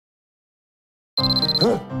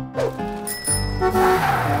Ooh,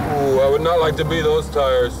 I would not like to be those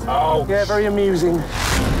tires. Oh. Yeah, very amusing.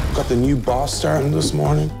 Got the new boss starting this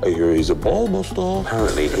morning. I hear he's a ball buster.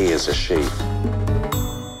 Apparently, he is a she.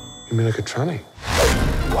 You mean like a tranny?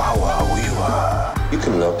 Wow, you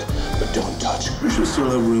can look, but don't touch. We should still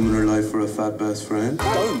have room in her life for a fat best friend.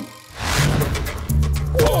 Don't.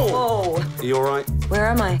 Whoa! Are you all right? Where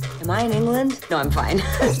am I? Am I in England? No, I'm fine.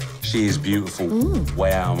 She's beautiful.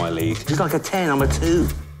 Way out of my league. She's like a 10, I'm a 2.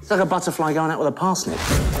 It's like a butterfly going out with a parsnip.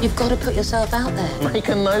 You've got to put yourself out there. Make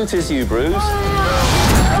her notice you, Bruce.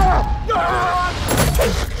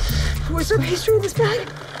 What's the history of this bag?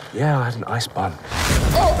 Yeah, I had an ice bun.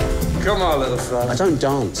 Come on, little son. I don't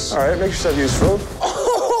dance. All right, make yourself useful.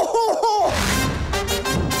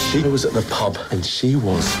 She was at the pub and she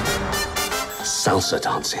was salsa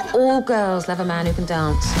dancing. All girls love a man who can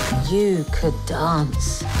dance. You could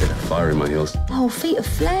dance. Get a fire in my heels. Oh, feet of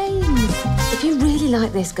flames. If you really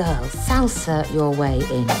like this girl, salsa your way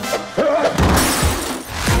in.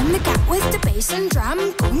 And the cat with the bass and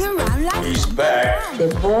drum going around like... He's back. The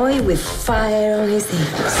boy with fire on his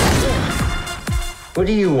heels. What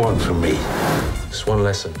do you want from me? Just one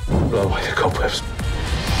lesson. Blow away the cobwebs.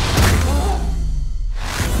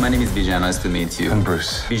 My name is Bijan. Nice to meet you. I'm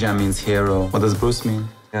Bruce. Bijan means hero. What does Bruce mean?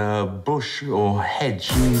 Bush or hedge.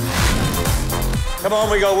 Come on,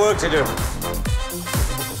 we got work to do.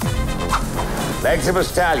 Legs of a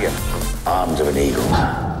stallion, arms of an eagle.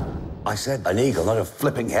 I said an eagle, not a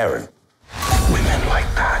flipping heron. Women like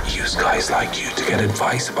that use guys like you to get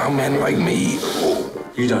advice about men like me.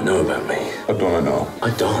 You don't know about me. What do I know? I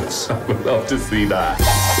dance. I would love to see that.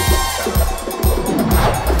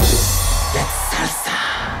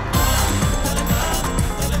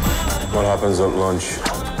 What happens at lunch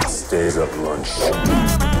stays at lunch.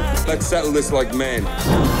 Let's settle this like men.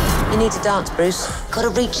 You need to dance, Bruce. Gotta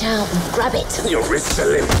reach out and grab it. Your wrists are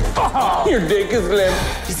limp. Your dick is limp.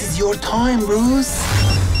 This is your time, Bruce.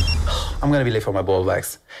 I'm gonna be late for my ball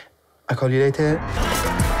wax. I'll call you later.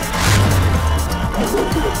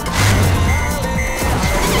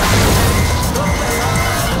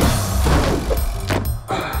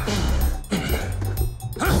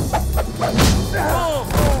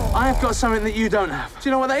 I've got something that you don't have. Do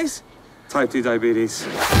you know what that is? Type 2 diabetes.